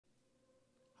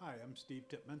Hi, I'm Steve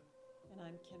Tippmann. And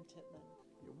I'm Kim Tippmann.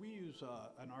 We use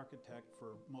an architect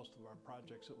for most of our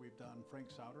projects that we've done,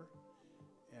 Frank Sauter.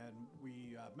 And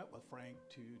we met with Frank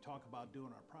to talk about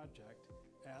doing our project,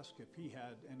 asked if he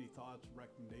had any thoughts,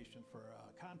 recommendations for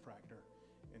a contractor,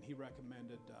 and he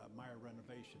recommended Meyer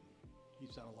Renovation.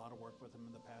 He's done a lot of work with him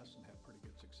in the past and had pretty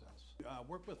good success.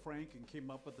 Worked with Frank and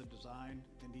came up with the design,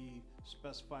 and he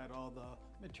specified all the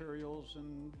materials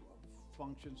and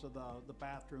functions of the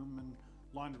bathroom and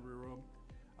laundry room.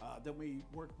 Then we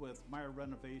worked with Meyer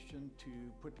Renovation to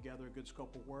put together a good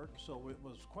scope of work. So it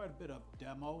was quite a bit of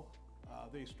demo.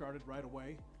 They started right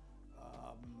away.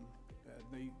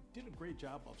 They did a great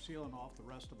job of sealing off the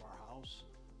rest of our house.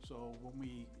 So when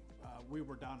we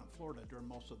were down in Florida during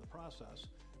most of the process,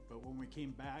 but when we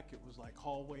came back, it was like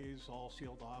hallways all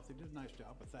sealed off. They did a nice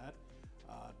job with that.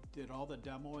 Did all the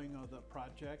demoing of the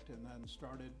project and then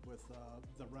started with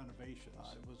the renovations.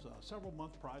 It was a several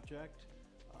month project.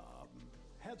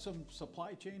 Had some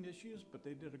supply chain issues, but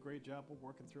they did a great job of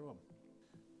working through them.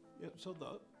 Yeah, so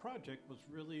the project was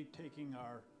really taking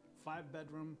our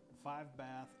 5-bedroom,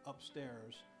 5-bath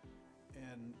upstairs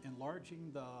and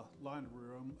enlarging the laundry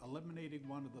room, eliminating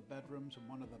one of the bedrooms and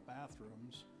one of the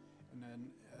bathrooms, and then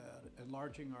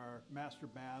enlarging our master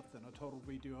bath and a total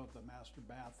redo of the master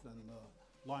bath and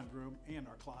the laundry room and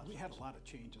our closet. We had a lot of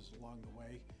changes along the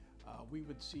way. We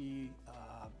would see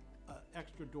an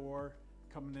extra door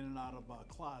coming in and out of a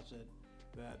closet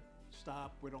that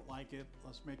stop, we don't like it,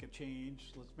 let's make a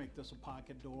change, let's make this a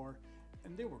pocket door.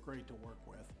 And they were great to work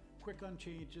with. Quick on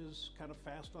changes, kind of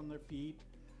fast on their feet,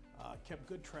 kept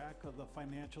good track of the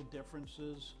financial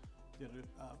differences, did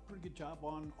a pretty good job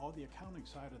on all the accounting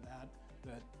side of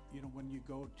that, you know, when you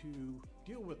go to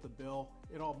deal with the bill,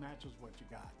 it all matches what you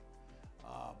got.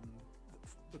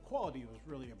 The quality was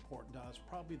really important to us.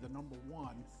 Probably the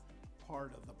 #1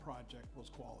 part of the project was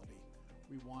quality.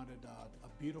 We wanted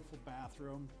a beautiful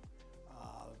bathroom.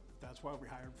 That's why we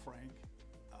hired Frank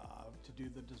to do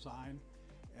the design,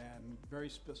 and very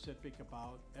specific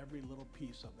about every little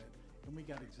piece of it. And we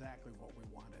got exactly what we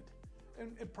wanted,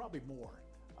 and probably more.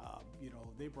 You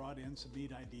know, they brought in some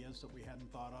neat ideas that we hadn't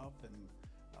thought of, and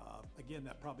again,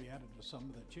 that probably added to some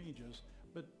of the changes,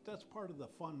 but that's part of the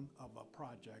fun of a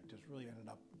project, is really ended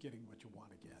up getting what you want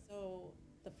to get. So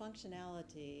the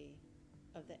functionality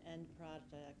of the end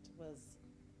project was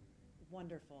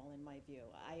wonderful in my view.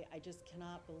 I just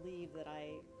cannot believe that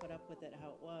I put up with it how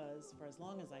it was for as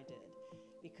long as I did,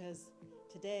 because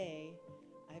today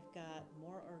I've got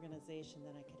more organization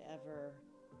than I could ever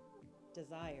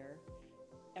desire.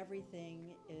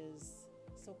 Everything is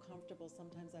so comfortable.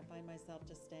 Sometimes I find myself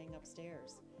just staying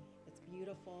upstairs. It's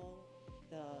beautiful.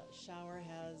 The shower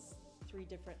has 3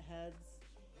 different heads.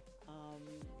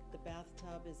 The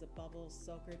bathtub is a bubble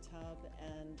soaker tub,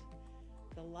 and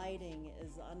the lighting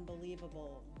is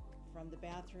unbelievable from the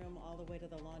bathroom all the way to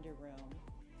the laundry room.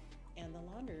 And the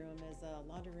laundry room is a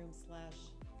laundry room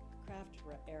 / craft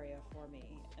area for me.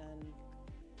 And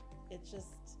it's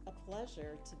just a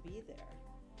pleasure to be there.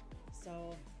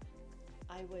 So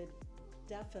I would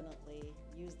definitely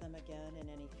use them again in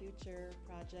any future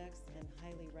projects and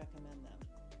highly recommend them.